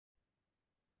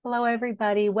Hello,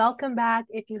 everybody. Welcome back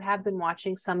if you have been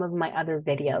watching some of my other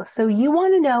videos. So you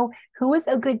want to know who is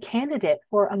a good candidate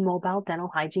for a mobile dental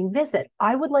hygiene visit?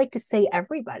 I would like to say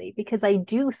everybody because I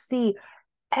do see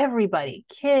everybody,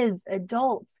 kids,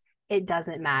 adults, it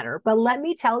doesn't matter. But let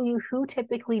me tell you who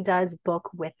typically does book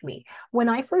with me. When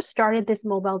I first started this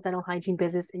mobile dental hygiene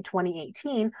business in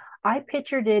 2018, I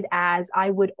pictured it as I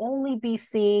would only be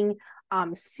seeing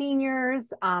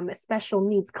seniors, special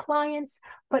needs clients,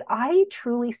 but I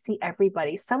truly see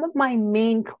everybody. Some of my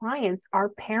main clients are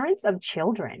parents of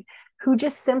children who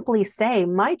just simply say,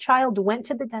 my child went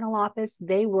to the dental office,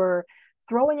 they were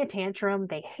throwing a tantrum.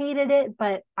 They hated it,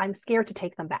 but I'm scared to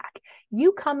take them back.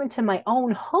 You come into my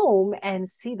own home and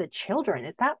see the children.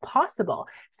 Is that possible?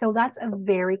 So that's a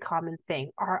very common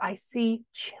thing. I see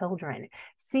children.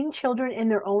 Seeing children in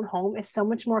their own home is so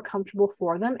much more comfortable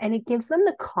for them, and it gives them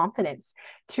the confidence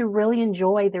to really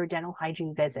enjoy their dental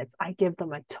hygiene visits. I give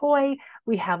them a toy.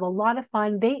 We have a lot of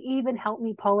fun. They even help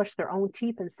me polish their own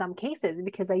teeth in some cases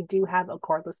because I do have a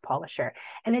cordless polisher,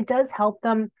 and it does help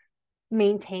them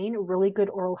maintain really good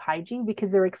oral hygiene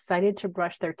because they're excited to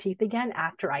brush their teeth again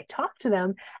after I talk to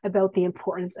them about the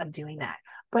importance of doing that.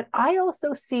 But I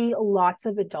also see lots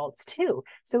of adults too.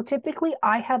 So typically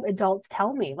I have adults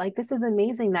tell me, like, this is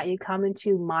amazing that you come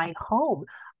into my home.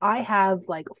 I have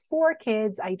like 4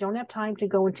 kids. I don't have time to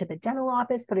go into the dental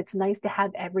office, but it's nice to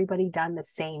have everybody done the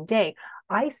same day.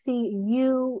 I see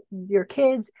you, your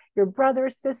kids, your brother,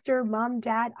 sister, mom,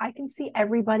 dad. I can see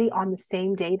everybody on the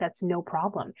same day. That's no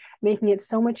problem, making it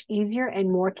so much easier and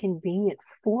more convenient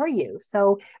for you.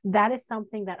 So that is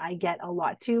something that I get a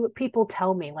lot too. People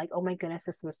tell me, like, oh my goodness,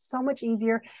 this was so much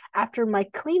easier. After my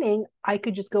cleaning, I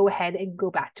could just go ahead and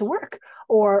go back to work,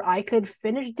 or I could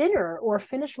finish dinner or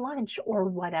finish lunch or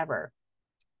whatever.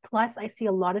 Plus, I see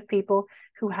a lot of people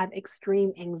who have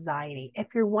extreme anxiety.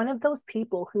 If you're one of those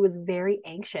people who is very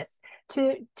anxious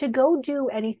to go do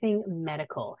anything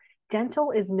medical, dental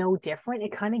is no different.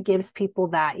 It kind of gives people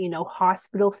that,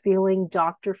 hospital feeling,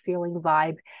 doctor feeling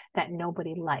vibe that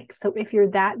nobody likes. So if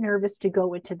you're that nervous to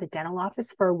go into the dental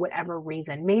office for whatever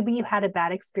reason, maybe you had a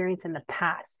bad experience in the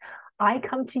past, I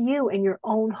come to you in your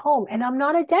own home, and I'm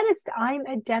not a dentist, I'm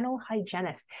a dental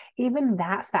hygienist. Even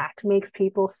that fact makes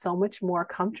people so much more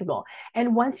comfortable.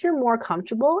 And once you're more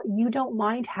comfortable, you don't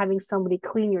mind having somebody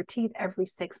clean your teeth every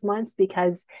 6 months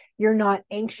because you're not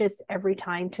anxious every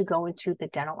time to go into the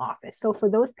dental office. So for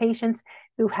those patients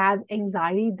who have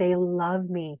anxiety, they love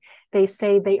me. They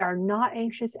say they are not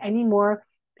anxious anymore,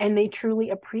 and they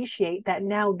truly appreciate that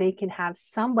now they can have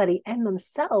somebody and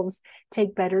themselves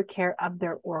take better care of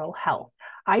their oral health.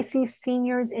 I see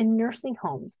seniors in nursing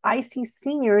homes. I see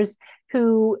seniors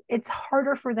who it's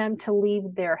harder for them to leave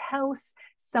their house.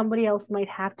 Somebody else might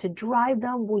have to drive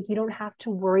them. Well, you don't have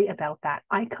to worry about that.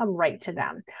 I come right to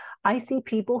them. I see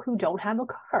people who don't have a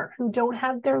car, who don't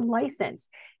have their license,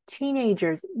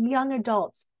 teenagers, young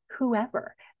adults,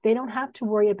 whoever. They don't have to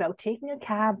worry about taking a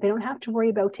cab. They don't have to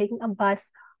worry about taking a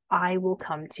bus. I will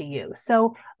come to you.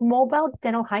 So mobile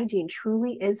dental hygiene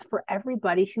truly is for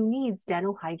everybody who needs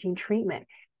dental hygiene treatment.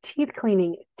 Teeth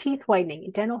cleaning, teeth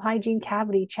whitening, dental hygiene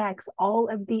cavity checks, all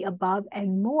of the above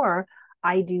and more.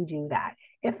 I do that.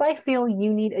 If I feel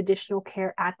you need additional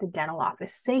care at the dental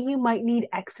office, say you might need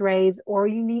x-rays or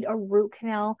you need a root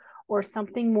canal or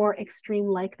something more extreme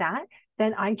like that,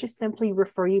 then I just simply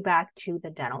refer you back to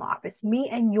the dental office. Me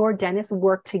and your dentist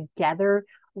work together.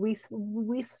 We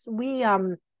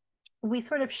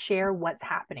sort of share what's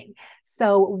happening.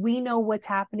 So we know what's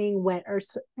happening or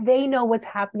they know what's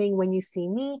happening when you see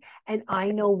me, and I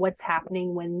know what's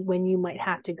happening when you might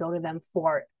have to go to them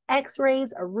for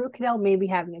x-rays, a root canal, maybe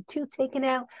having a tooth taken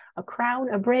out, a crown,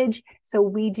 a bridge. So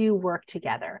we do work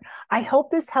together. I hope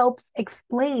this helps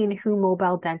explain who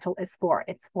mobile dental is for.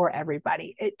 It's for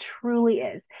everybody. It truly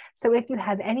is. So if you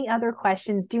have any other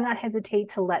questions, do not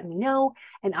hesitate to let me know,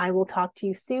 and I will talk to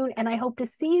you soon. And I hope to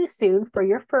see you soon for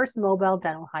your first mobile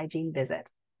dental hygiene visit.